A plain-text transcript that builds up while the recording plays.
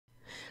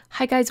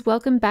Hi guys,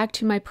 welcome back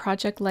to my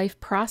project life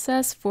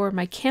process for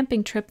my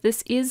camping trip.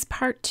 This is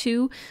part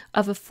 2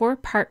 of a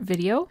 4-part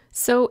video.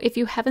 So if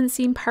you haven't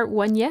seen part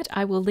 1 yet,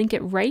 I will link it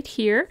right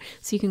here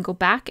so you can go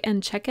back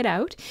and check it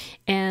out.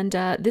 And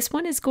this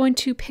one is going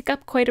to pick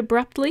up quite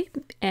abruptly,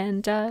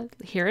 and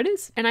here it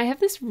is. And I have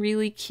this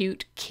really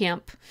cute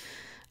camp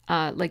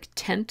like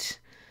tent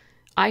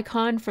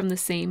icon from the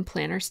same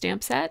planner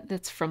stamp set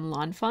that's from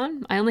Lawn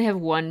Fawn. I only have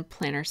one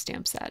planner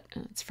stamp set.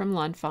 It's from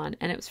Lawn Fawn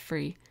and it was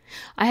free.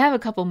 I have a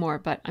couple more,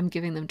 but I'm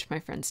giving them to my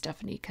friend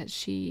Stephanie because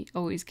she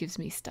always gives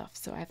me stuff,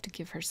 so I have to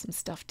give her some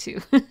stuff too.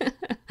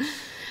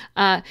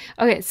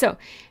 Okay, so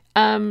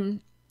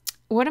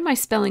what am I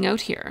spelling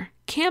out here?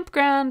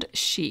 Campground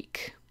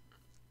chic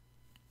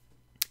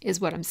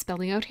is what I'm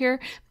spelling out here.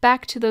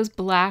 Back to those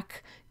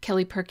black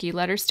Kelly Purkey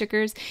letter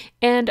stickers,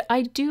 and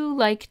I do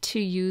like to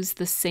use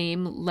the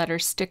same letter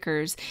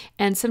stickers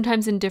and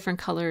sometimes in different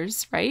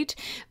colors, right?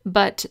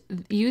 But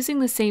using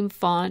the same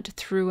font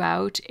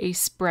throughout a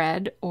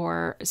spread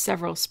or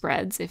several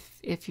spreads,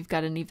 if you've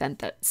got an event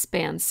that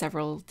spans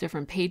several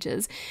different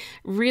pages,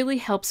 really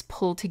helps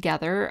pull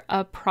together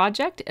a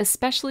project.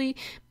 Especially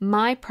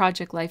my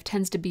project life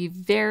tends to be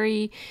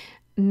very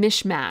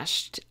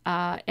mishmashed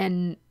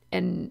and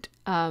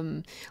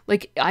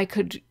like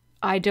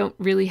I don't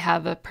really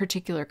have a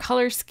particular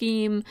color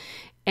scheme,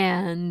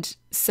 and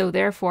so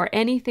therefore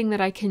anything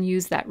that I can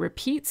use that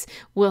repeats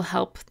will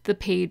help the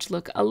page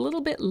look a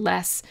little bit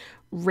less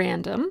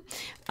random.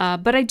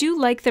 But I do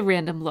like the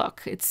random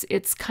look.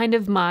 It's kind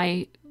of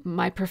my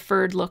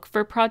preferred look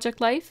for project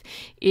life,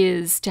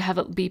 is to have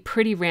it be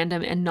pretty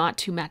random and not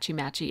too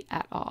matchy-matchy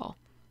at all.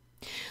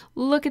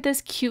 Look at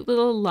this cute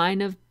little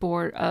line of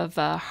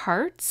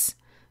hearts.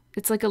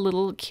 It's like a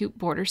little cute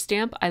border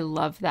stamp. I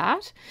love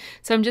that.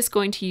 So I'm just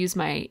going to use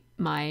my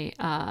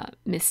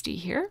Misty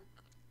here.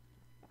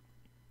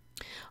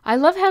 I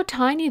love how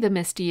tiny the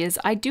Misty is.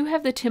 I do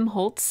have the Tim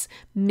Holtz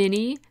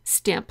mini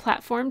stamp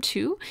platform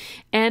too,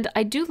 and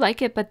I do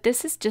like it, but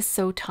this is just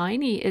so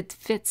tiny. It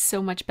fits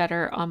so much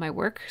better on my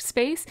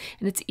workspace,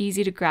 and it's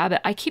easy to grab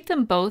it. I keep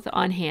them both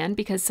on hand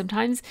because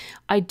sometimes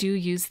I do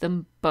use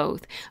them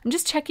both. I'm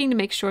just checking to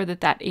make sure that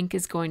that ink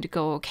is going to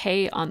go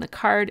okay on the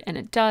card, and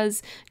it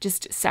does.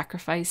 Just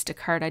sacrificed a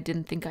card I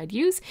didn't think I'd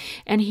use.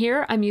 And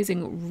here I'm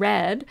using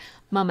red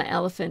Mama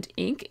Elephant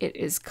ink. It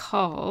is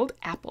called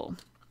Apple.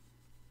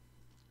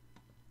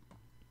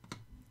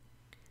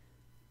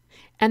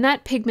 And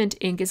that pigment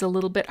ink is a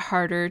little bit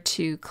harder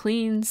to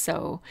clean,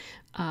 so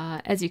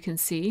as you can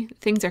see,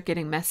 things are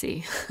getting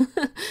messy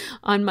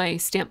on my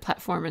stamp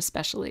platform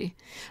especially.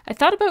 I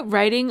thought about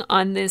writing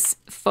on this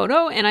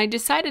photo and I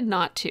decided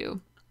not to.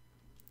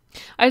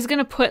 I was going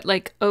to put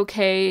like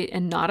okay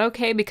and not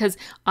okay because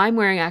I'm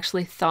wearing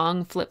actually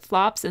thong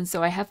flip-flops, and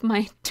so I have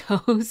my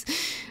toes.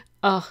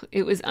 Oh,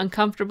 it was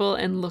uncomfortable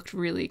and looked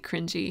really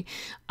cringy.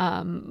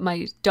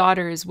 My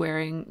daughter is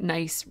wearing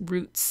nice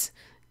Roots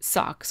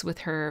socks with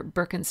her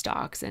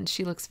Birkenstocks, and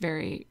she looks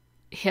very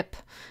hip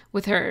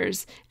with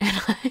hers, and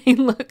I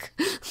look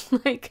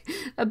like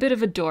a bit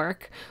of a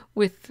dork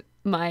with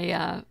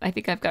my I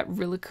think I've got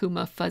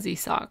Rilakkuma fuzzy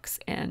socks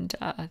and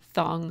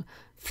thong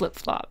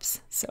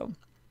flip-flops. So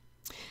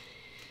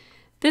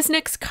this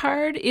next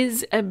card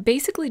is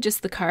basically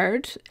just the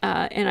card,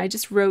 and I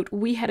just wrote,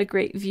 "We had a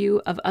great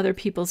view of other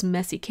people's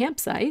messy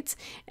campsites,"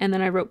 and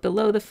then I wrote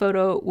below the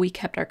photo, "We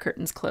kept our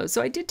curtains closed."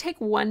 So I did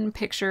take one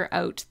picture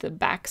out the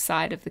back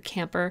side of the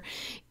camper.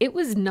 It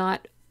was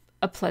not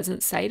a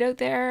pleasant sight out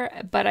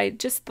there, but I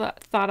just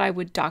thought I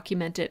would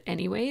document it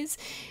anyways.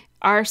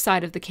 Our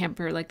side of the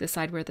camper, like the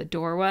side where the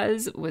door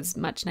was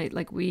much nice.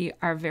 Like, we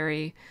are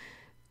very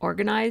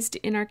organized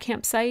in our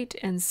campsite,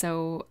 and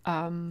so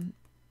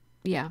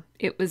yeah,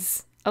 it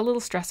was a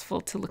little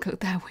stressful to look out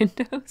that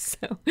window,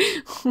 so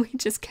we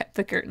just kept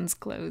the curtains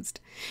closed.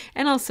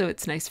 And also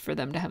it's nice for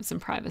them to have some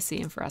privacy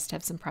and for us to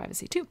have some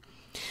privacy too.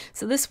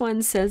 So this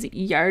one says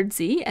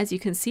Yardsy. As you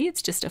can see,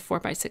 it's just a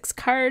 4x6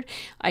 card.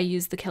 I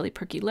used the Kelly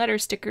Purkey letter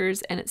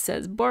stickers, and it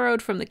says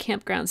borrowed from the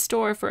campground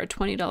store for a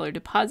 $20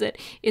 deposit.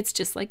 It's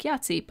just like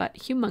Yahtzee, but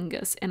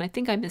humongous. And I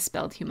think I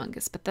misspelled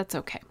humongous, but that's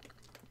okay.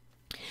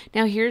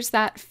 Now here's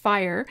that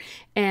fire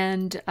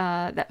and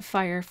that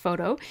fire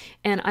photo,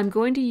 and I'm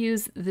going to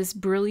use this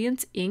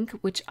Brilliance ink,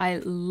 which I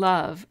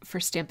love for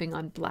stamping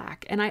on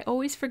black, and I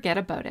always forget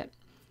about it.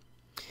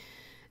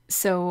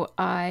 So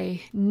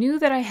I knew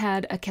that I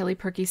had a Kelly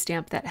Purkey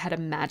stamp that had a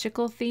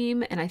magical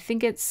theme, and I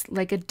think it's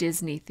like a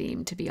Disney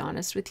theme, to be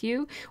honest with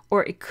you,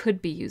 or it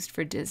could be used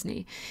for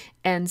Disney.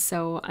 And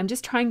so I'm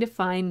just trying to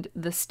find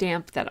the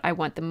stamp that I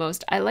want the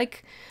most.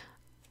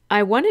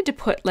 I wanted to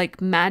put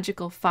like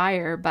magical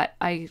fire, but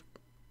I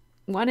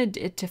wanted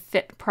it to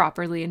fit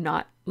properly and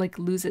not like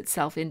lose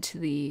itself into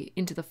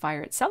the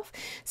fire itself.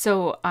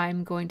 So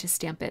I'm going to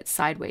stamp it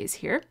sideways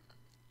here.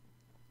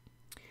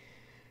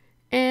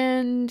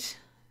 And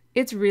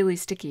it's really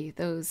sticky.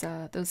 Those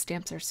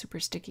stamps are super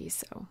sticky,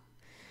 so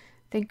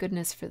thank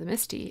goodness for the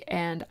Misty.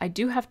 And I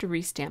do have to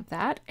restamp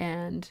that,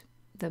 and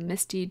the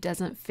Misty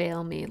doesn't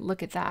fail me.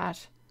 Look at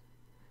that.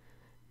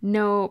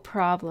 No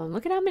problem.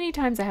 Look at how many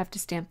times I have to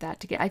stamp that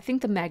to get. I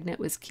think the magnet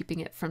was keeping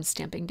it from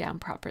stamping down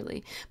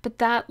properly, but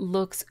that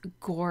looks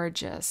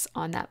gorgeous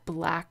on that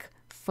black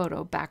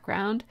photo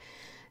background.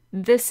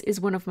 This is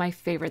one of my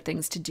favorite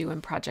things to do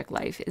in Project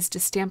Life, is to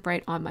stamp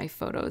right on my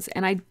photos,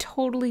 and I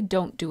totally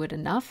don't do it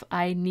enough.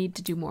 I need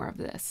to do more of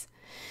this.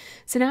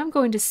 So now I'm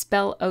going to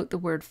spell out the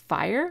word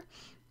fire,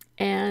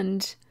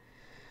 and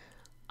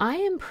I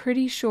am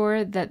pretty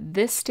sure that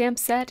this stamp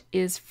set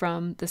is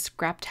from the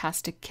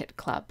Scraptastic Kit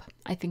Club.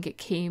 I think it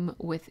came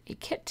with a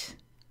kit.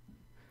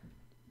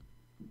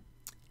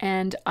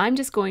 And I'm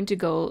just going to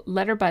go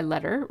letter by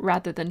letter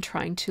rather than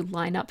trying to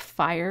line up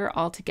fire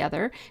all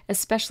together,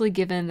 especially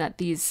given that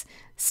these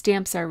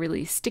stamps are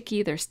really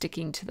sticky. They're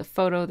sticking to the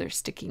photo, they're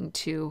sticking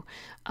to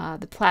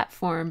the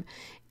platform,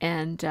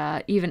 and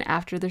even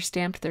after they're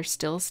stamped, they're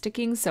still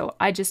sticking. So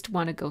I just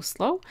want to go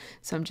slow.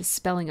 So I'm just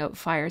spelling out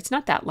fire. It's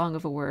not that long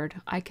of a word.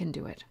 I can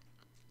do it.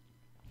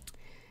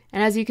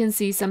 And as you can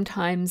see,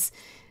 sometimes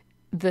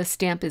the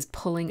stamp is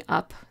pulling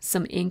up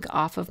some ink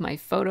off of my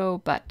photo,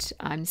 but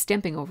I'm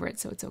stamping over it,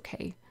 so it's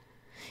okay.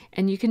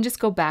 And you can just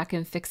go back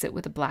and fix it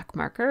with a black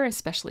marker,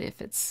 especially if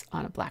it's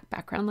on a black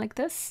background like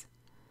this.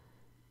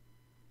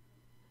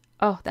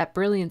 Oh, that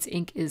Brilliance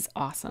ink is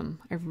awesome.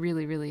 I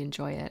really, really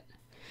enjoy it.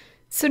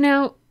 So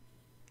now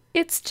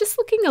it's just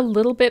looking a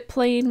little bit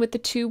plain with the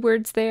two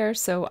words there,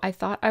 so I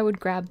thought I would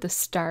grab the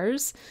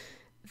stars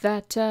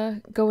that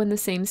go in the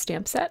same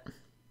stamp set.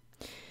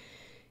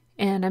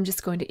 And I'm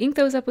just going to ink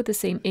those up with the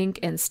same ink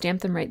and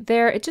stamp them right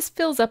there. It just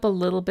fills up a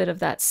little bit of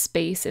that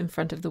space in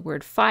front of the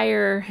word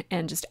fire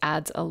and just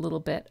adds a little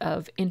bit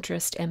of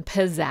interest and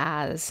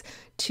pizzazz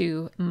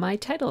to my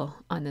title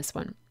on this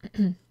one.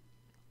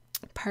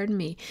 Pardon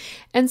me.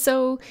 And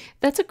so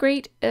that's a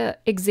great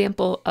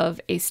example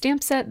of a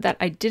stamp set that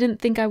I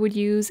didn't think I would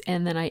use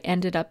and then I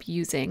ended up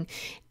using.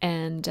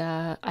 And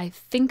I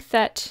think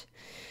that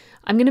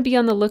I'm going to be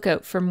on the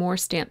lookout for more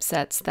stamp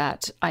sets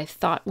that I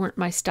thought weren't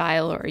my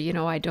style, or, you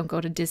know, I don't go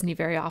to Disney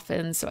very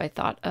often, so I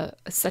thought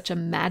such a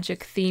magic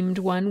themed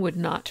one would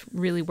not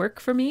really work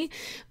for me,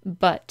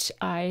 but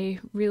I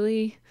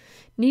really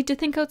need to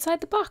think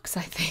outside the box,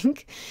 I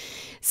think.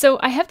 So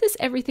I have this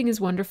Everything is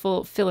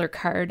Wonderful filler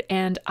card,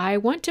 and I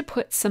want to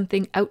put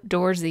something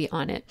outdoorsy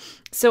on it.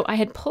 So I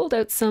had pulled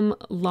out some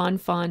Lawn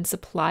Fawn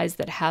supplies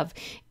that have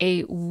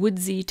a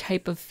woodsy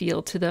type of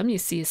feel to them. You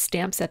see a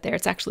stamp set there.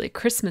 It's actually a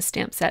Christmas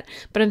stamp set,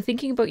 but I'm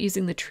thinking about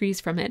using the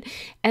trees from it.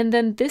 And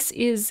then this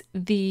is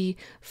the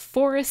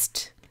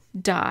forest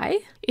die.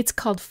 It's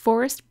called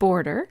Forest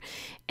Border,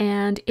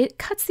 and it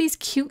cuts these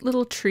cute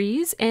little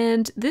trees,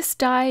 and this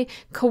die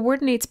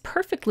coordinates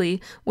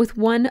perfectly with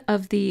one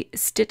of the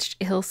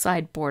stitched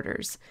hillside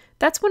borders.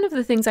 That's one of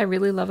the things I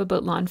really love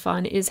about Lawn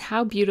Fawn, is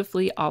how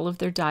beautifully all of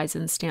their dies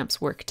and stamps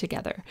work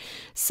together.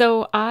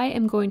 So I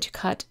am going to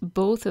cut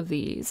both of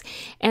these,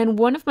 and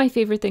one of my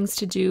favorite things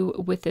to do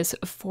with this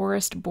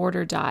Forest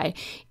Border die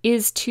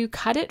is to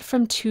cut it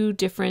from two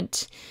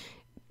different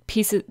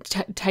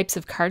types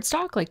of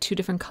cardstock, like two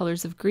different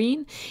colors of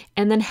green,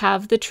 and then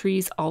have the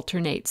trees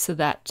alternate so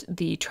that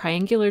the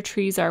triangular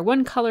trees are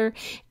one color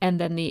and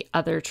then the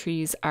other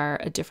trees are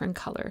a different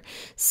color.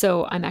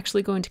 So I'm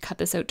actually going to cut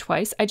this out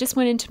twice. I just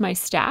went into my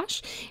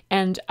stash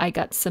and I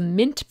got some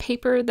mint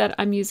paper that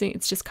I'm using.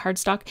 It's just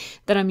cardstock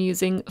that I'm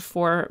using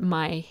for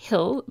my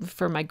hill,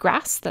 for my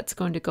grass that's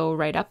going to go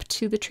right up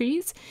to the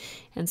trees.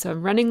 And so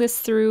I'm running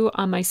this through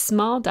on my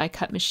small die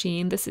cut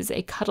machine. This is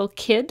a Cuttle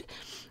Kid,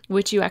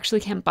 which you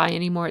actually can't buy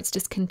anymore. It's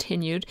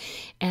discontinued.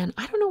 And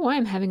I don't know why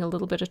I'm having a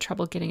little bit of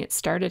trouble getting it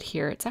started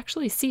here. It's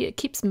actually, see, it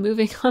keeps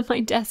moving on my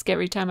desk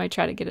every time I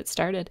try to get it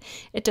started.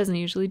 It doesn't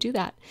usually do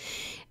that.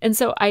 And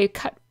so I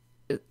cut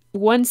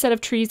one set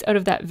of trees out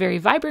of that very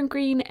vibrant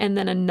green and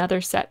then another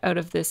set out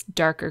of this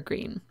darker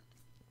green.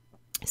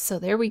 So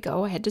there we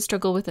go. I had to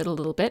struggle with it a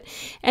little bit.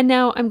 And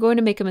now I'm going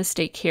to make a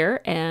mistake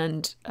here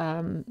and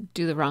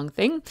do the wrong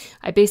thing.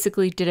 I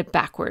basically did it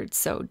backwards.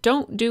 So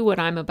don't do what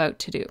I'm about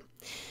to do.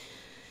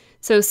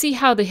 So see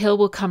how the hill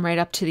will come right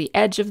up to the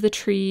edge of the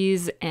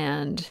trees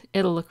and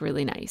it'll look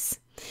really nice.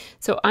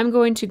 So I'm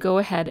going to go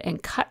ahead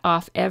and cut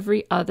off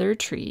every other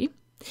tree.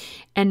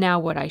 And now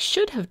what I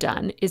should have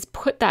done is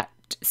put that,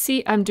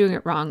 see, I'm doing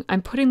it wrong.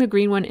 I'm putting the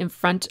green one in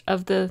front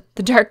of the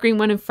dark green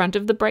one in front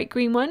of the bright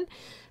green one.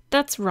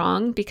 That's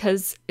wrong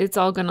because it's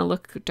all going to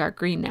look dark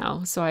green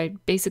now. So I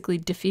basically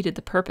defeated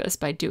the purpose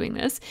by doing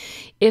this.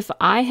 If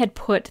I had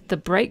put the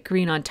bright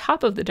green on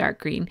top of the dark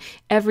green,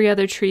 every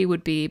other tree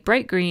would be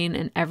bright green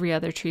and every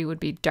other tree would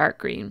be dark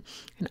green.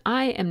 And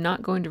I am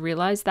not going to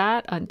realize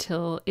that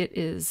until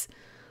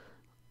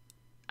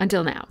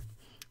now.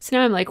 So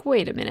now I'm like,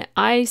 wait a minute,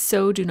 I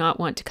so do not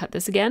want to cut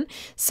this again.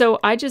 So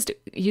I just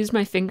used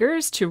my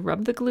fingers to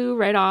rub the glue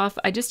right off.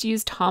 I just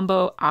used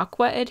Tombow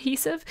Aqua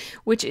adhesive,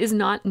 which is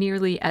not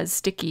nearly as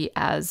sticky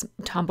as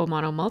Tombow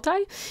Mono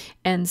Multi.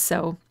 And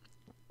so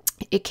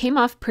It came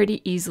off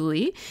pretty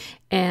easily,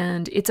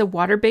 and it's a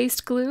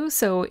water-based glue,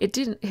 so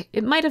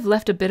it might have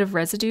left a bit of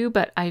residue,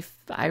 but I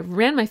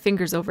ran my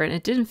fingers over it and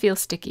it didn't feel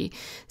sticky.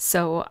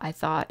 So I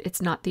thought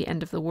it's not the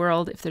end of the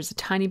world if there's a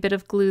tiny bit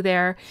of glue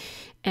there.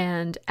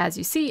 And as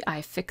you see,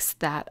 I fixed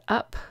that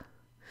up.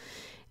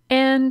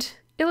 And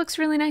it looks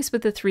really nice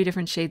with the 3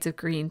 different shades of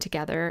green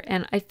together.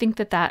 And I think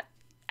that that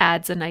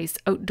adds a nice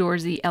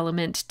outdoorsy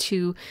element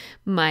to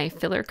my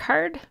filler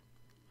card.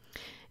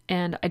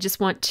 And I just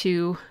want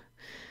to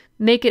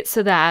make it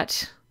so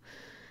that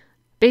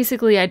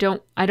basically I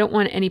don't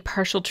want any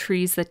partial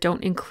trees that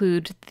don't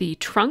include the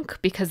trunk,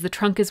 because the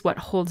trunk is what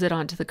holds it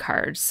onto the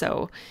card.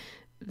 So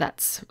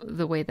that's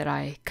the way that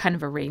I kind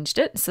of arranged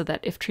it, so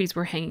that if trees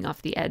were hanging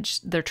off the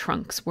edge, their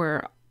trunks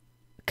were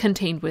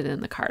contained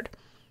within the card.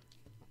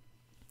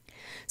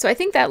 So I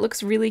think that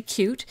looks really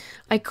cute.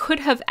 I could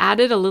have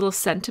added a little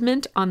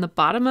sentiment on the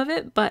bottom of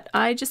it, but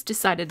I just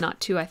decided not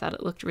to. I thought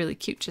it looked really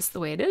cute just the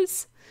way it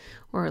is,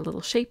 or a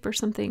little shape or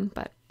something,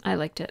 but I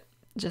liked it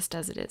just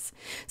as it is.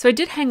 So I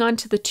did hang on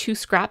to the 2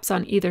 scraps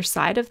on either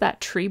side of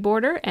that tree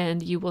border,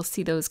 and you will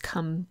see those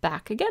come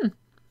back again.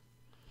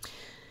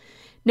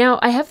 Now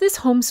I have this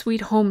Home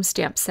Sweet Home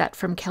stamp set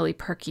from Kelly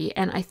Purkey,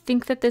 and I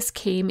think that this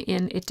came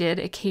in,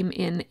 it came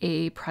in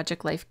a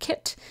Project Life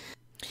kit.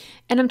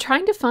 And I'm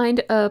trying to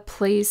find a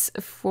place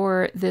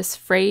for this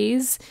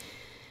phrase,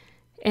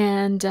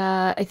 and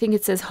I think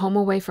it says home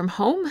away from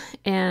home,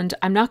 and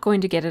I'm not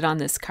going to get it on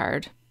this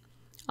card.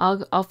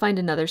 I'll find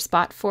another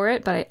spot for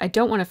it, but I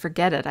don't want to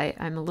forget it.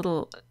 I'm a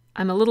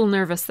little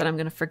nervous that I'm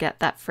going to forget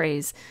that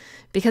phrase,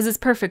 because it's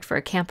perfect for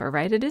a camper,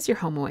 right? It is your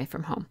home away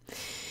from home.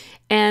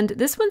 And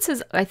this one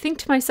says, I think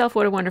to myself,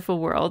 what a wonderful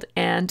world.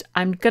 And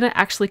I'm going to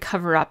actually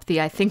cover up the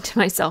I think to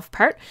myself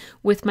part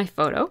with my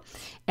photo.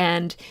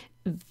 And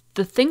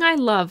the thing I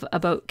love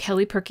about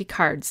Kelly Purkey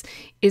cards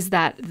is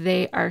that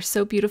they are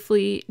so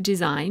beautifully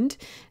designed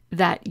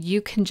that you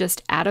can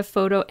just add a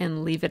photo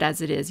and leave it as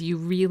it is. You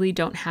really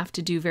don't have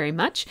to do very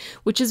much,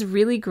 which is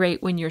really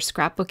great when you're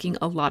scrapbooking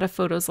a lot of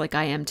photos like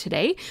I am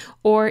today,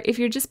 or if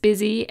you're just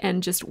busy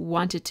and just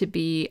want it to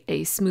be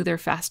a smoother,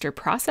 faster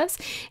process.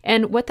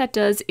 And what that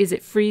does is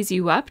it frees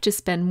you up to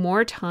spend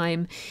more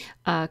time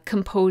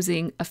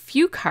composing a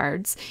few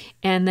cards,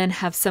 and then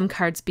have some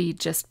cards be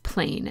just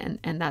plain,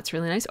 and that's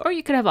really nice. Or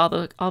you could have all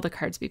the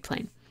cards be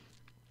plain.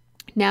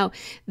 Now,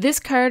 this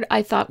card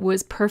I thought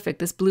was perfect,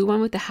 this blue one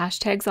with the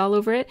hashtags all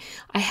over it.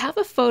 I have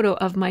a photo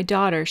of my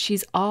daughter.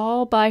 She's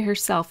all by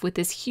herself with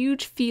this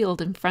huge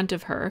field in front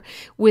of her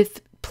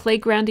with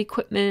playground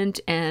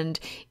equipment, and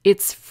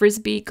it's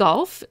frisbee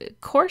golf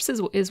course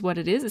is what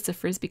it is. It's a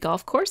frisbee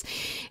golf course,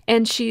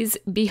 and she's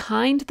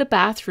behind the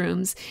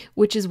bathrooms,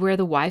 which is where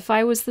the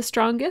Wi-Fi was the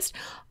strongest,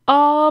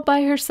 all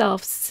by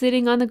herself,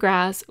 sitting on the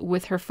grass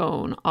with her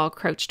phone all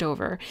crouched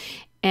over.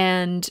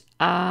 And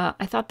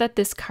I thought that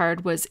this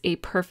card was a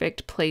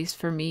perfect place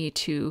for me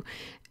to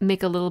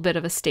make a little bit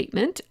of a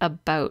statement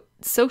about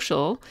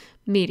social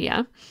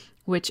media,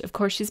 which of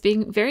course she's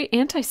being very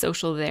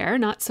antisocial there,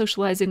 not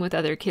socializing with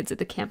other kids at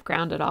the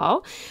campground at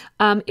all.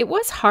 It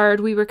was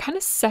hard. We were kind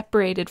of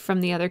separated from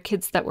the other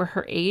kids that were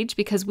her age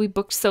because we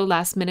booked so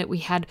last minute. We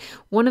had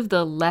one of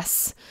the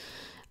less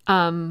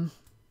good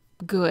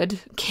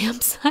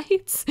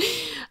campsites.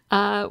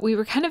 We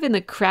were kind of in the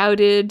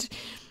crowded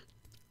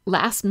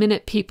last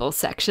minute people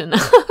section of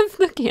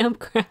the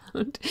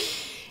campground.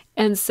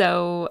 And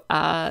so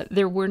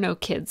there were no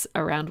kids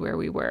around where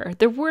we were.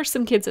 There were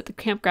some kids at the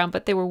campground,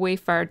 but they were way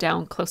far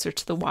down closer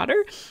to the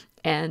water,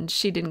 and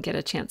she didn't get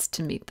a chance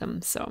to meet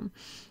them. So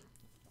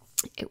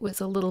it was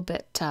a little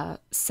bit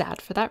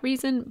sad for that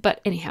reason.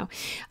 But anyhow,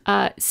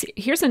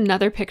 here's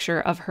another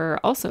picture of her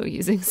also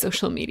using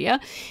social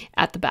media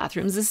at the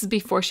bathrooms. This is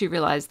before she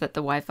realized that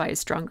the Wi-Fi is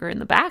stronger in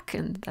the back,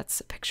 and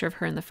that's a picture of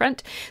her in the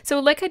front.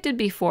 So like I did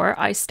before,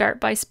 I start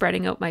by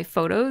spreading out my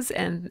photos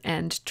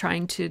and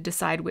trying to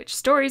decide which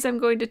stories I'm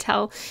going to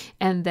tell,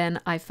 and then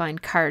I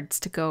find cards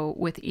to go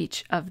with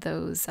each of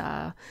those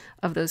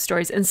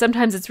stories. And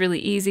sometimes it's really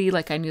easy,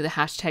 like I knew the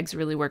hashtags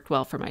really worked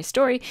well for my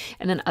story,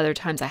 and then other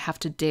times I have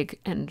to dig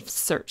and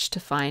search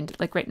to find,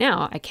 like right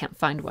now I can't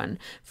find one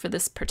for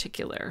this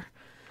particular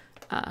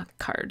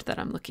card that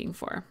I'm looking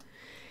for.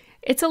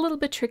 It's a little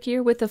bit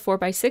trickier with the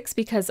 4x6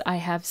 because I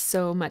have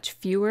so much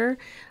fewer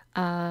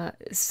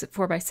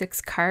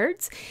 4x6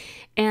 cards,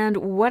 and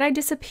what I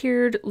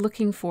disappeared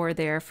looking for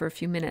there for a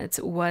few minutes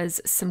was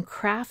some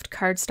craft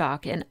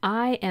cardstock, and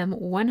I am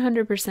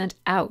 100%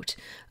 out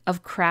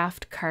of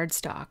craft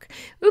cardstock.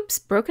 Oops,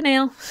 broke a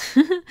nail.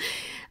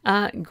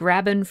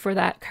 Grabbing for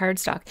that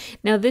cardstock.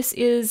 Now this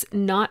is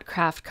not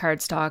craft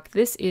cardstock.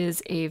 This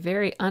is a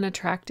very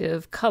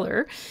unattractive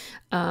color,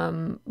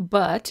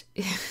 but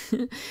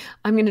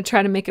I'm going to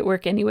try to make it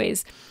work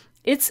anyways.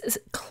 It's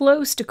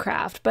close to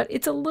craft, but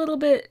it's a little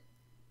bit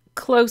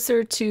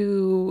closer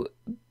to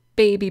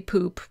baby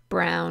poop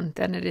brown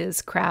than it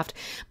is craft.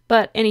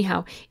 But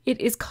anyhow,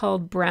 it is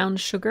called Brown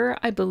Sugar,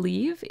 I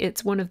believe.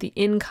 It's one of the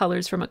in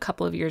colors from a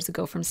couple of years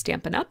ago from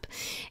Stampin' Up.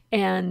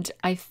 And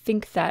I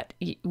think that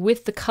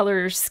with the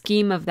color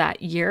scheme of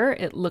that year,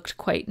 it looked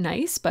quite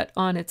nice, but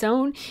on its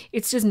own,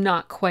 it's just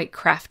not quite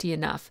crafty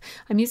enough.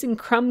 I'm using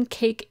Crumb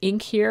Cake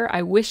ink here.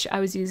 I wish I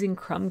was using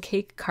Crumb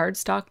Cake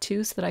cardstock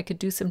too, so that I could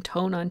do some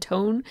tone on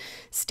tone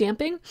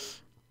stamping.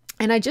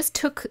 And I just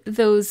took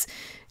those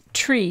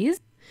trees.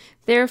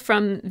 They're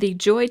from the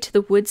Joy to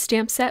the Wood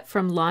stamp set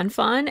from Lawn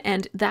Fawn,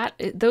 and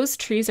those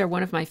trees are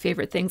one of my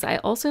favorite things. I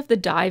also have the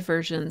die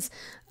versions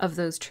of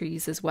those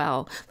trees as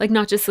well. Like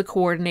not just the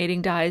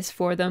coordinating dies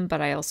for them,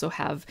 but I also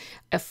have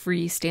a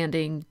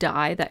freestanding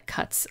die that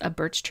cuts a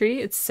birch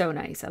tree. It's so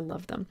nice. I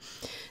love them.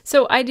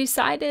 So I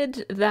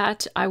decided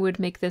that I would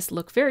make this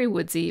look very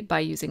woodsy by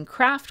using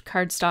craft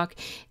cardstock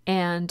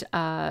and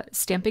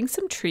stamping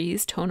some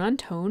trees tone on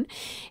tone.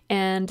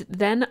 And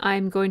then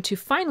I'm going to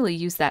finally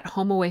use that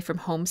Home Away from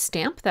Home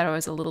stamp that I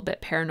was a little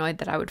bit paranoid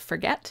that I would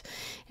forget.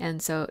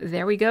 And so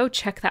there we go.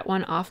 Check that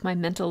one off my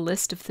mental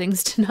list of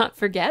things to not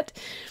forget.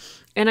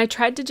 And I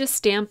tried to just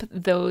stamp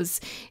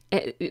those,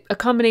 a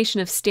combination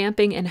of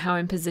stamping and how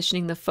I'm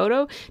positioning the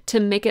photo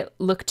to make it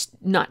look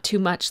not too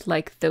much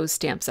like those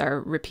stamps are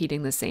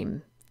repeating the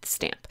same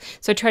stamp.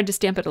 So I tried to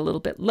stamp it a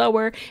little bit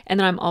lower, and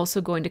then I'm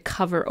also going to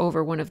cover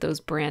over one of those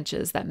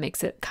branches that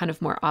makes it kind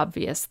of more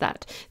obvious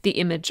that the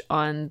image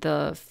on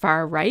the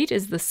far right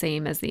is the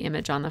same as the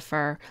image on the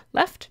far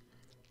left.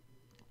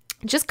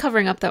 Just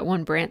covering up that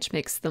one branch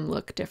makes them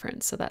look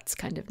different, so that's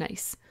kind of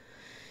nice.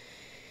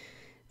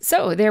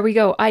 So there we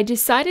go. I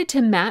decided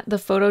to matte the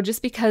photo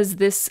just because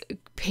this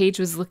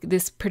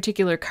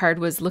particular card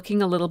was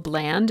looking a little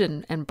bland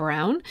and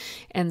brown.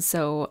 And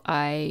so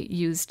I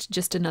used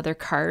just another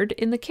card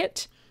in the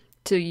kit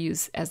to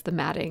use as the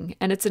matting.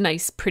 And it's a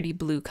nice pretty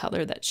blue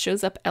color that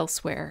shows up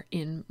elsewhere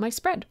in my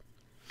spread.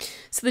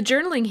 So the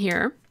journaling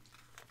here,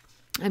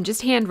 I'm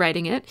just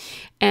handwriting it,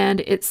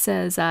 and it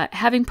says,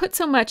 having put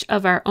so much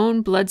of our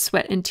own blood,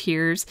 sweat, and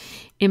tears,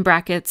 in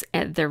brackets,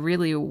 and there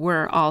really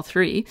were all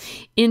three,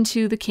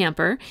 into the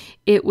camper,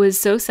 it was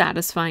so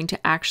satisfying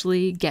to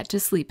actually get to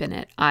sleep in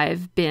it.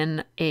 I've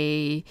been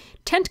a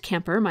tent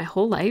camper my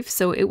whole life,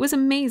 so it was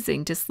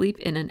amazing to sleep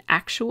in an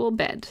actual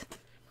bed.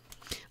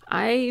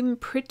 I'm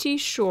pretty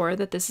sure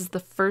that this is the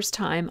first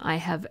time I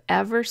have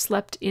ever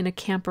slept in a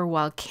camper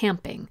while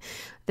camping.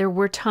 There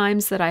were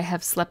times that I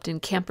have slept in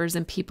campers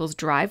in people's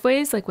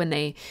driveways, like when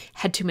they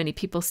had too many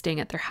people staying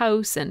at their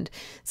house and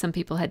some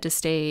people had to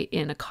stay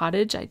in a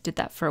cottage. I did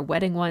that for a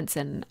wedding once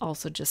and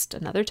also just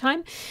another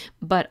time,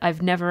 but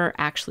I've never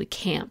actually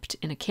camped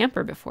in a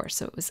camper before,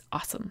 so it was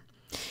awesome.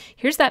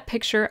 Here's that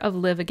picture of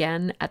Liv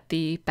again at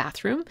the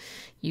bathroom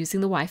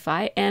using the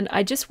Wi-Fi, and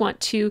I just want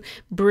to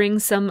bring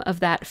some of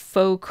that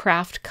faux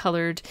craft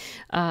colored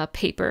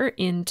paper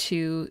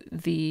into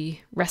the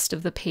rest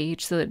of the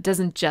page so that it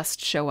doesn't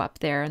just show up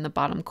there in the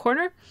bottom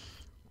corner.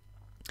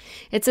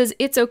 It says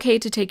it's okay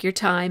to take your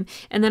time,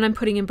 and then I'm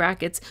putting in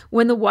brackets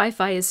when the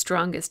Wi-Fi is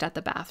strongest at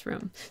the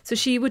bathroom. So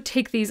she would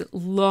take these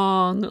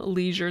long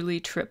leisurely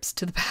trips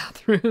to the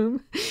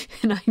bathroom,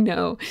 and I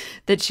know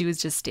that she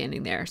was just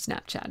standing there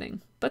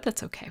Snapchatting, but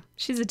that's okay.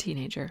 She's a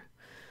teenager.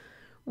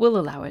 We'll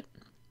allow it.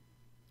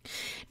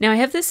 Now I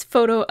have this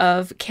photo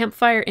of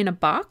campfire in a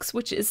box,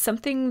 which is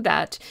something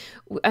that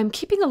I'm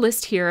keeping a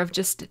list here of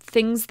just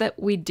things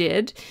that we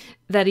did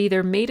that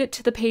either made it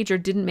to the page or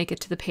didn't make it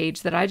to the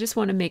page that I just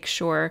want to make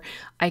sure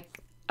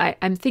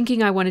I'm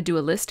thinking I want to do a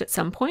list at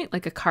some point,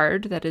 like a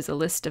card that is a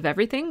list of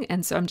everything.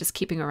 And so I'm just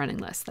keeping a running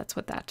list. That's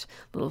what that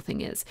little thing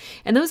is.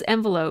 And those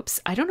envelopes,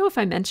 I don't know if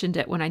I mentioned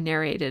it when I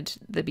narrated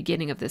the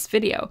beginning of this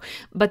video,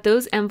 but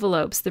those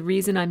envelopes, the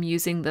reason I'm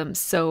using them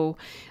so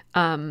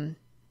I'm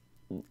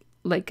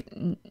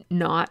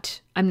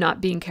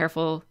not being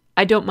careful,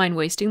 I don't mind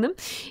wasting them,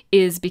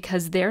 is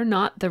because they're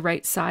not the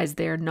right size.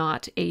 They're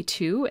not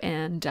A2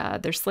 and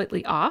they're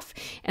slightly off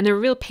and they're a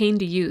real pain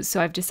to use. So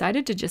I've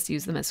decided to just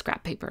use them as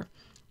scrap paper.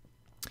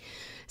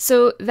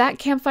 So that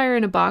campfire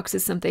in a box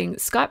is something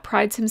Scott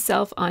prides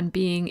himself on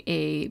being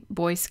a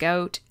Boy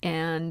Scout,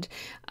 and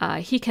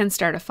he can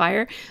start a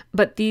fire,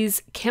 but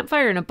these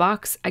campfire in a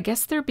box, I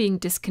guess they're being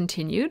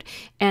discontinued,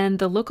 and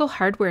the local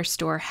hardware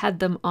store had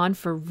them on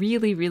for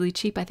really, really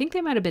cheap. I think they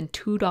might have been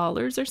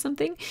 $2 or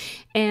something,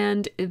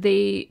 and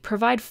they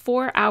provide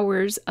 4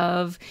 hours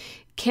of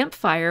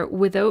campfire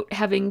without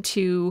having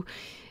to,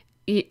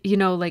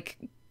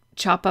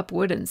 chop up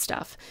wood and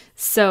stuff.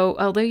 So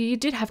although you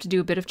did have to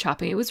do a bit of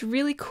chopping, it was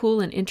really cool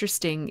and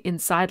interesting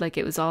inside. Like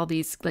it was all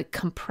these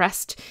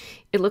compressed,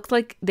 it looked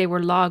like they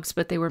were logs,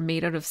 but they were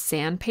made out of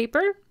sawdust.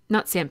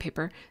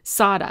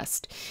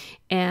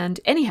 And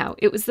anyhow,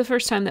 it was the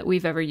first time that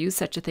we've ever used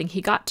such a thing.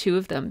 He got 2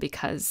 of them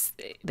because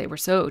they were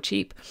so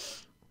cheap.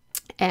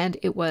 And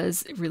it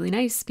was really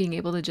nice being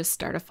able to just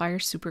start a fire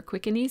super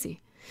quick and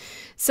easy.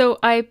 So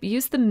I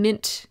used the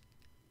mint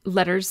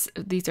letters.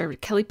 These are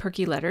Kelly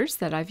Purkey letters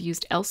that I've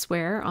used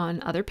elsewhere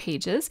on other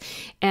pages.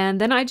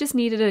 And then I just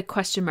needed a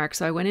question mark.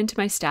 So I went into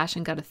my stash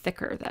and got a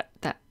thicker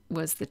that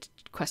was the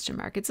question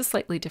mark. It's a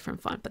slightly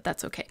different font, but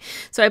that's okay.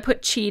 So I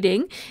put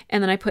cheating,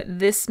 and then I put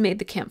this made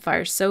the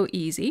campfire so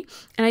easy.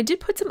 And I did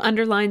put some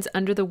underlines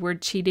under the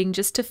word cheating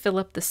just to fill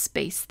up the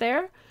space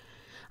there.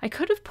 I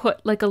could have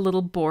put like a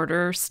little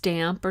border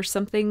stamp or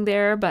something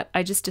there, but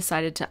I just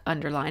decided to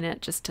underline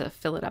it just to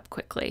fill it up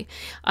quickly.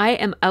 I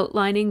am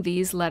outlining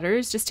these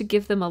letters just to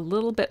give them a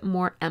little bit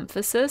more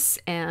emphasis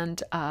and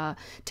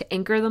to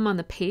anchor them on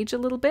the page a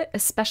little bit,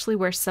 especially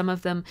where some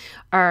of them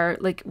are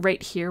like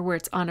right here where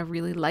it's on a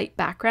really light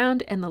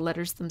background and the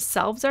letters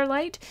themselves are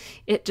light.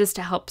 It just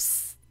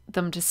helps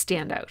them to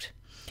stand out.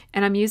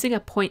 And I'm using a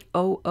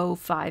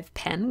 .005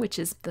 pen, which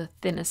is the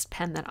thinnest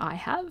pen that I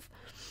have.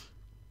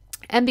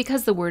 And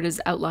because the word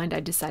is outlined,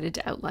 I decided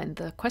to outline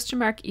the question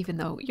mark, even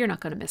though you're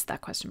not going to miss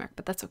that question mark,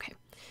 but that's okay.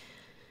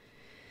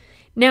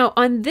 Now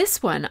on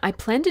this one, I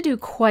plan to do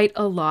quite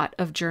a lot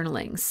of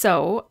journaling.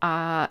 So,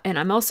 and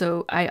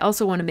I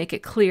also want to make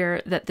it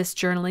clear that this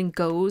journaling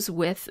goes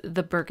with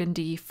the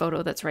burgundy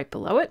photo that's right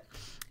below it.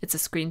 It's a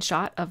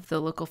screenshot of the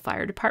local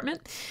fire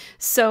department.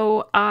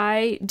 So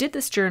I did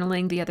this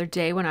journaling the other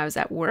day when I was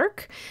at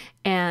work,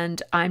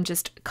 and I'm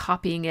just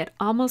copying it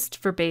almost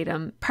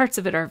verbatim. Parts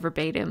of it are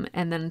verbatim,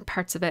 and then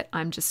parts of it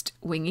I'm just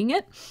winging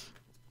it.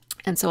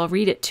 And so I'll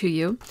read it to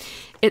you.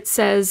 It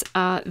says,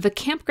 the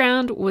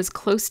campground was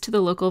close to the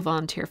local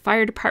volunteer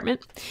fire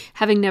department.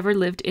 Having never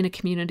lived in a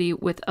community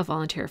with a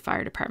volunteer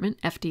fire department,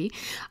 FD,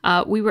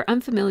 we were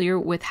unfamiliar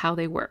with how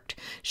they worked.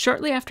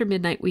 Shortly after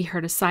midnight, we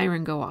heard a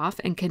siren go off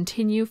and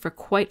continue for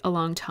quite a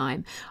long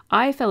time.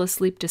 I fell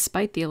asleep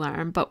despite the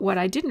alarm, but what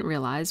I didn't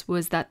realize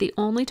was that the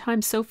only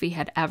time Sophie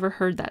had ever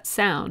heard that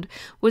sound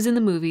was in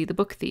the movie The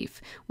Book Thief,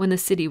 when the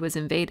city was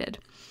invaded.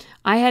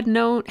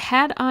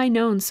 Had I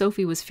known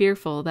Sophie was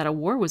fearful that a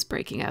war was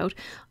breaking out,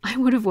 I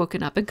would have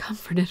woken up and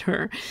comforted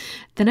her.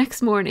 The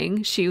next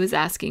morning, she was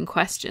asking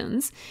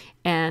questions,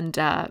 and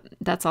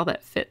that's all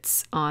that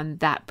fits on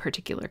that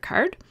particular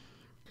card.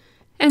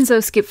 And so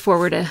skip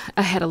forward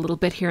ahead a little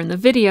bit here in the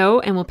video,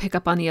 and we'll pick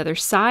up on the other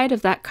side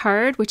of that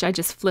card, which I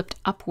just flipped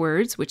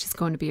upwards, which is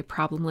going to be a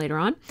problem later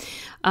on.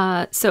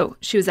 So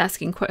she was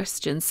asking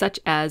questions such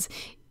as,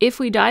 if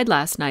we died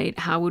last night,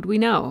 how would we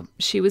know?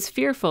 She was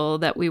fearful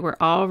that we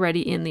were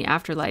already in the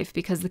afterlife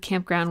because the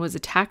campground was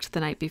attacked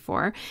the night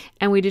before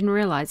and we didn't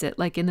realize it,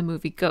 like in the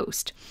movie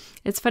Ghost.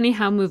 It's funny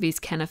how movies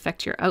can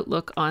affect your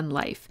outlook on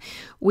life.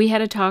 We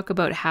had a talk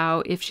about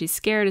how if she's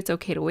scared, it's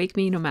okay to wake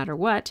me no matter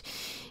what.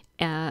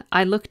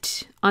 I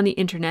looked on the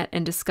internet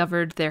and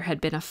discovered there had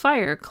been a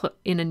fire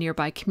in a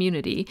nearby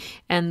community,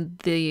 and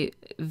the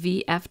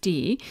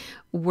VFD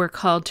were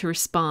called to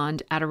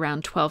respond at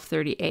around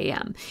 12:30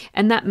 a.m.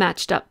 And that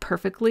matched up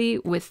perfectly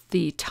with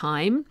the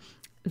time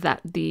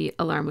that the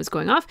alarm was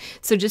going off.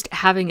 So just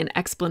having an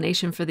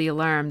explanation for the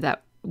alarm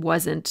that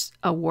wasn't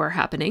a war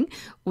happening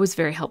was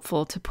very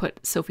helpful to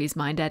put Sophie's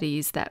mind at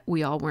ease that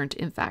we all weren't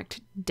in fact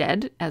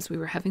dead as we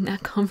were having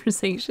that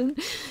conversation.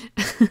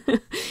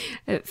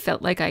 It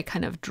felt like I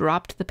kind of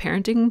dropped the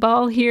parenting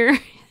ball here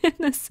in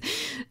this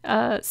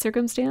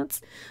circumstance.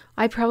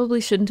 I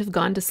probably shouldn't have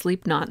gone to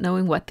sleep not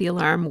knowing what the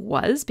alarm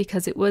was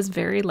because it was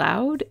very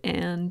loud,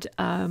 and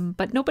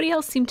but nobody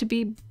else seemed to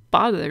be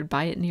bothered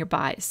by it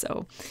nearby,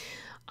 so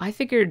I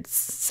figured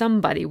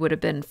somebody would have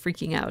been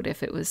freaking out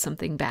if it was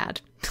something bad.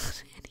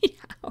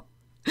 Anyhow,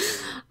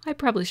 I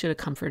probably should have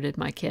comforted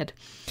my kid.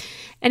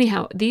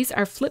 Anyhow, these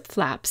are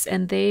flip-flaps,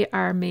 and they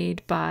are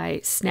made by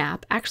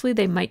Snap. Actually,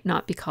 they might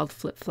not be called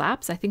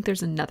flip-flaps. I think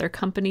there's another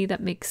company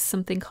that makes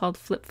something called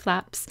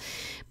flip-flaps,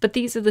 but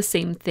these are the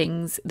same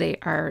things.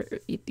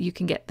 You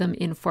can get them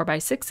in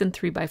 4x6 and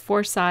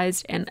 3x4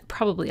 sized, and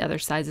probably other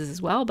sizes as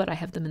well, but I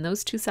have them in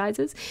those two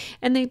sizes.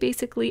 And they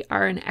basically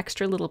are an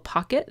extra little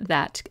pocket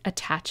that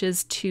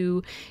attaches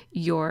to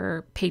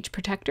your page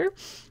protector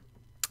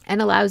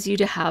and allows you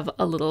to have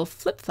a little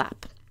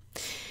flip-flap.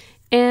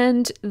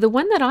 And the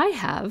one that I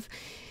have,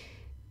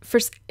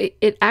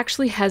 it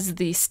actually has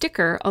the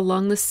sticker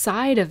along the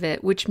side of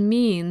it, which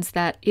means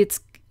that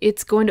it's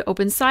going to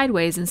open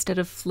sideways instead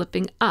of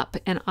flipping up.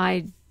 And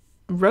I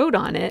wrote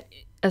on it,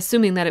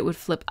 assuming that it would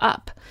flip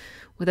up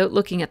without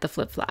looking at the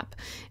flip-flap.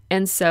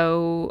 And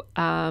so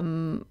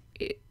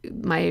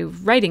my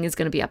writing is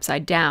going to be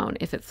upside down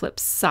if it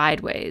flips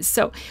sideways.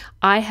 So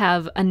I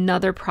have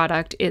another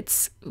product.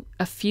 It's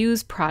a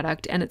Fuse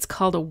product, and it's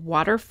called a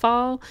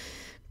waterfall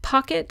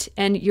pocket,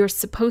 and you're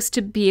supposed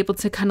to be able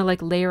to kind of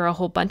like layer a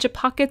whole bunch of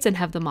pockets and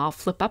have them all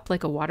flip up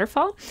like a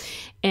waterfall.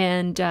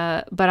 And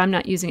but I'm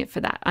not using it for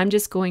that.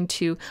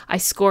 I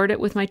scored it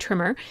with my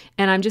trimmer,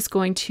 and I'm just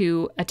going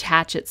to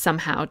attach it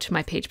somehow to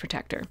my page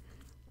protector.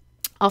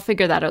 I'll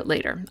figure that out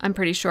later. I'm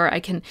pretty sure I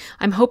can.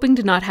 I'm hoping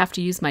to not have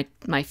to use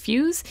my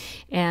fuse,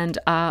 and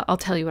I'll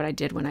tell you what I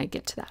did when I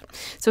get to that.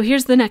 So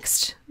here's the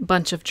next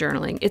bunch of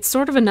journaling. It's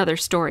sort of another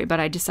story, but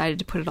I decided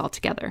to put it all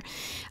together.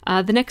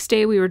 The next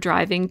day we were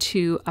driving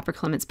to Upper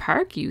Clements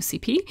Park,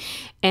 UCP,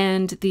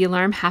 and the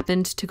alarm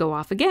happened to go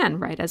off again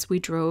right as we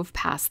drove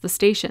past the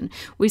station.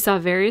 We saw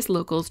various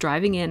locals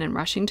driving in and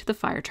rushing to the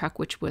fire truck,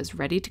 which was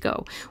ready to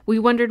go. We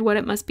wondered what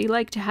it must be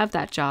like to have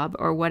that job,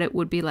 or what it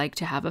would be like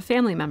to have a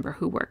family member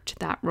who worked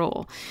that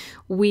role.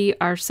 We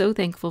are so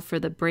thankful for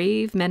the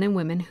brave men and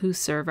women who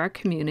serve our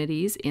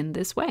communities in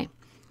this way.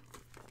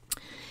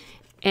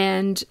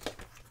 And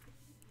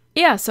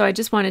yeah, so I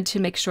just wanted to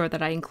make sure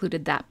that I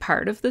included that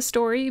part of the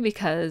story,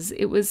 because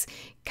it was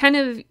kind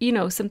of, you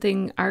know,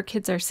 something. Our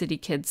kids are city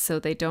kids, so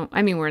they don't,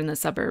 I mean, we're in the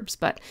suburbs,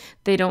 but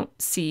they don't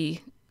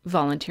see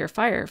volunteer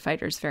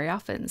firefighters very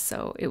often.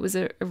 So it was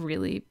a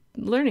really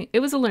learning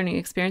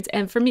experience.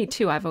 And for me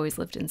too, I've always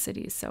lived in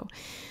cities. So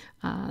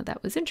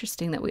that was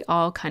interesting that we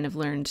all kind of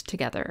learned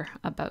together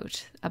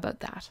about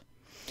that.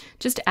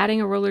 Just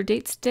adding a roller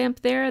date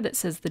stamp there that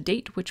says the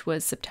date, which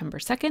was September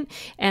 2nd,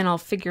 and I'll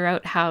figure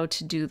out how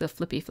to do the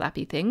flippy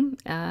flappy thing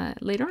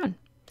later on.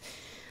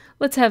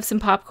 Let's have some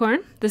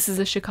popcorn. This is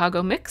a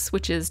Chicago mix,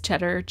 which is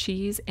cheddar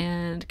cheese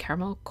and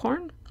caramel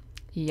corn.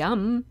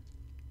 Yum.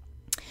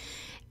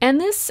 And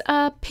this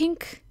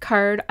pink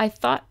card, I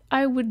thought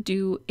I would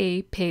do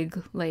a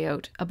pig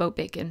layout about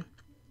bacon,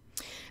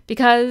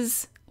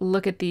 because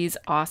look at these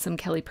awesome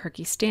Kelly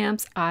Purkey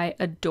stamps. I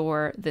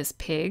adore this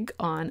pig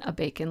on a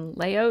bacon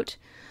layout.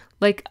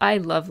 Like, I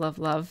love, love,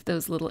 love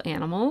those little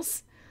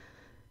animals.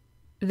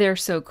 They're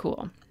so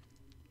cool.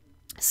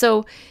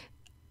 So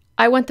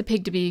I want the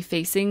pig to be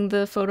facing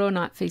the photo,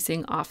 not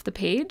facing off the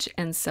page.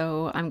 And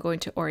so I'm going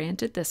to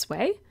orient it this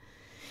way.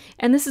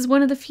 And this is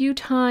one of the few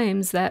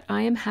times that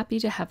I am happy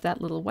to have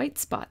that little white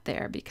spot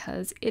there,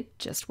 because it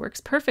just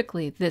works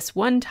perfectly this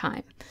one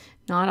time.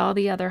 Not all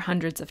the other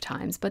hundreds of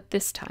times, but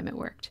this time it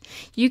worked.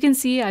 You can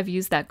see I've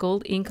used that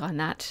gold ink on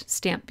that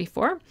stamp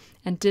before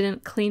and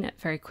didn't clean it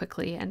very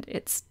quickly, and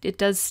it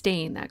does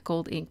stain. That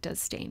gold ink does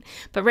stain.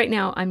 But right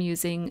now I'm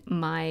using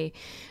my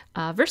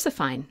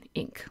VersaFine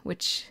ink,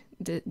 which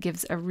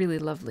gives a really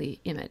lovely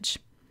image.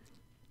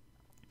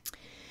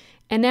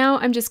 And now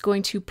I'm just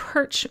going to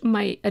perch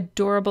my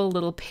adorable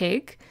little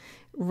pig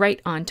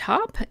right on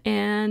top,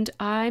 and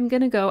I'm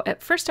gonna go,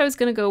 at first I was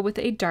gonna go with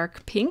a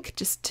dark pink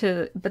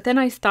but then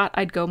I thought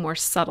I'd go more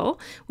subtle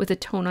with a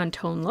tone on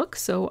tone look,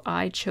 so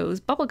I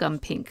chose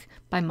Bubblegum Pink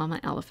by Mama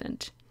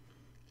Elephant.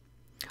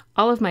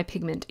 All of my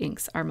pigment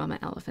inks are Mama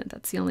Elephant.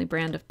 That's the only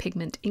brand of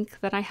pigment ink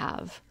that I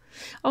have.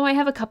 Oh, I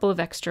have a couple of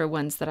extra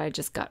ones that I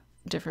just got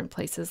different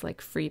places,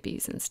 like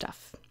freebies and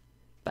stuff,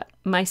 but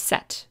my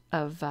set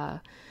of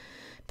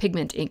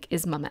pigment ink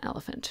is Mama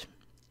Elephant.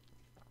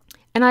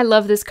 And I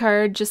love this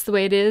card just the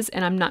way it is,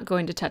 and I'm not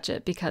going to touch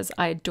it because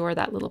I adore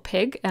that little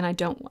pig, and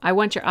I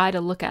want your eye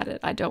to look at it.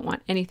 I don't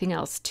want anything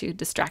else to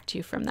distract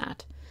you from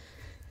that.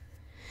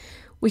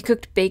 We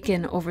cooked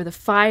bacon over the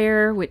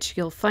fire, which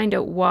you'll find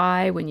out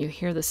why when you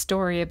hear the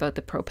story about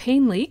the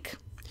propane leak.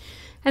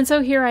 And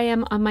so here I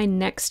am on my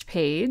next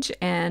page,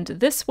 and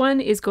this one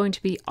is going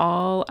to be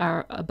all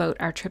about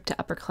our trip to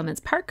Upper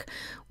Clements Park,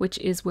 which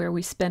is where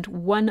we spent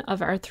one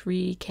of our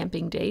 3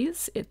 camping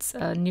days. It's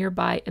a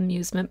nearby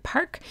amusement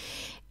park,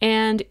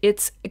 and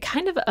it's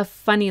kind of a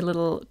funny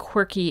little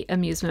quirky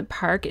amusement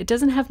park. It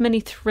doesn't have many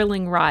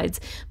thrilling rides,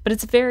 but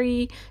it's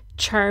very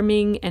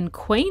charming and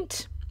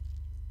quaint.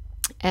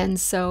 And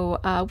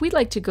so we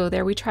like to go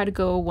there. We try to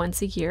go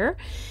once a year.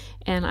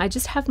 And I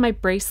just have my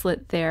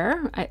bracelet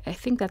there. I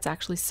think that's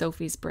actually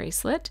Sophie's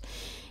bracelet.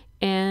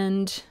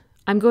 And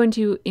I'm going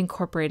to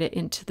incorporate it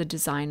into the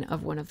design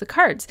of one of the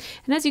cards.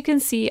 And as you can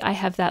see, I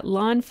have that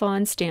Lawn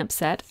Fawn stamp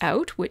set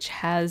out, which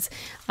has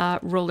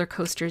roller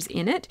coasters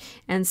in it.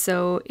 And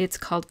so it's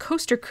called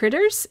Coaster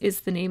Critters is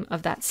the name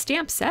of that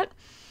stamp set.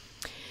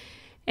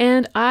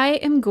 And I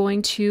am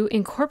going to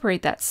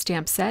incorporate that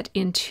stamp set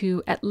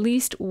into at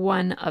least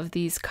one of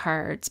these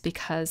cards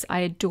because I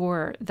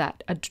adore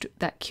that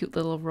cute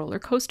little roller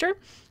coaster.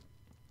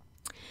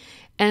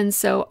 And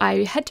so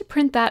I had to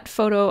print that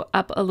photo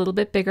up a little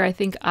bit bigger. I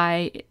think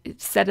I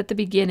said at the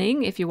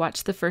beginning, if you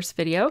watched the first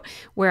video,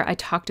 where I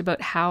talked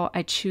about how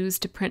I choose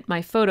to print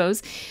my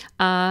photos,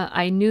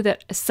 I knew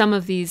that some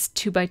of these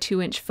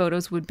 2x2 inch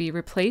photos would be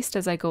replaced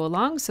as I go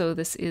along. So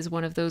this is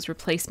one of those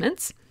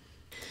replacements.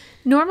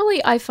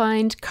 Normally I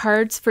find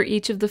cards for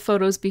each of the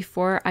photos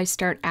before I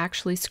start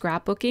actually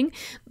scrapbooking,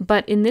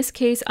 but in this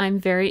case I'm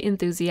very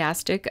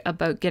enthusiastic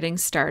about getting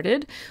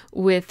started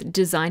with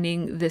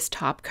designing this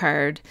top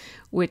card,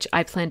 which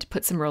I plan to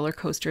put some roller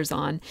coasters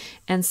on.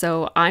 And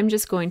so I'm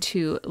just going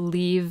to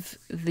leave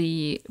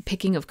the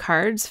picking of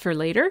cards for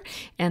later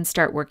and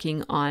start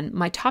working on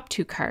my top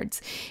 2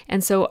 cards.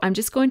 And so I'm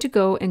just going to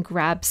go and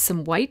grab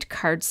some white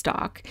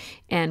cardstock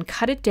and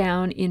cut it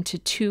down into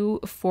 2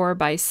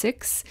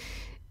 4x6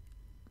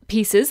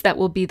 pieces that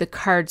will be the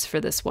cards for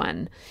this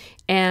one.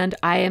 And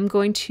I am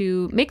going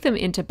to make them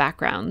into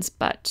backgrounds,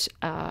 but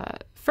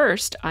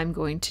first I'm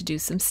going to do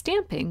some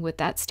stamping with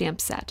that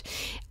stamp set.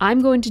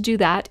 I'm going to do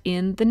that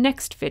in the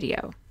next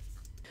video.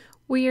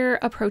 We're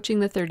approaching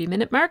the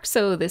 30-minute mark,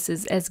 so this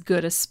is as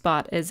good a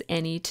spot as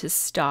any to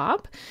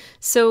stop.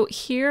 So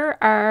here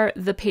are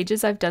the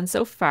pages I've done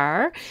so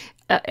far.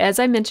 As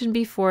I mentioned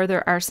before,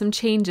 there are some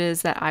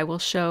changes that I will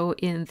show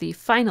in the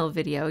final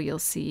video. You'll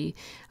see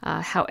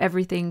how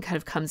everything kind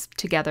of comes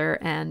together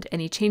and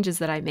any changes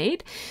that I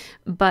made.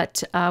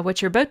 But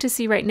what you're about to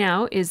see right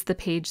now is the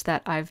page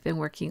that I've been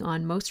working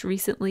on most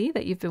recently,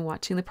 that you've been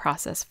watching the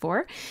process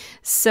for.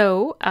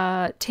 So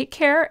take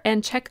care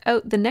and check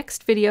out the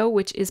next video,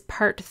 which is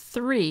part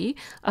 3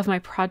 of my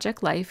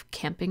Project Life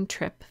camping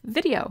trip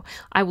video.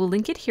 I will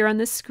link it here on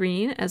the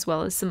screen, as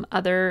well as some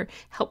other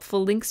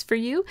helpful links for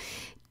you.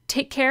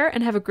 Take care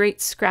and have a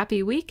great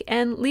scrappy week,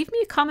 and leave me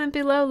a comment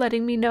below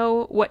letting me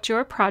know what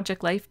your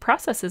Project Life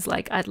process is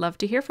like. I'd love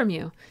to hear from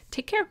you.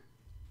 Take care.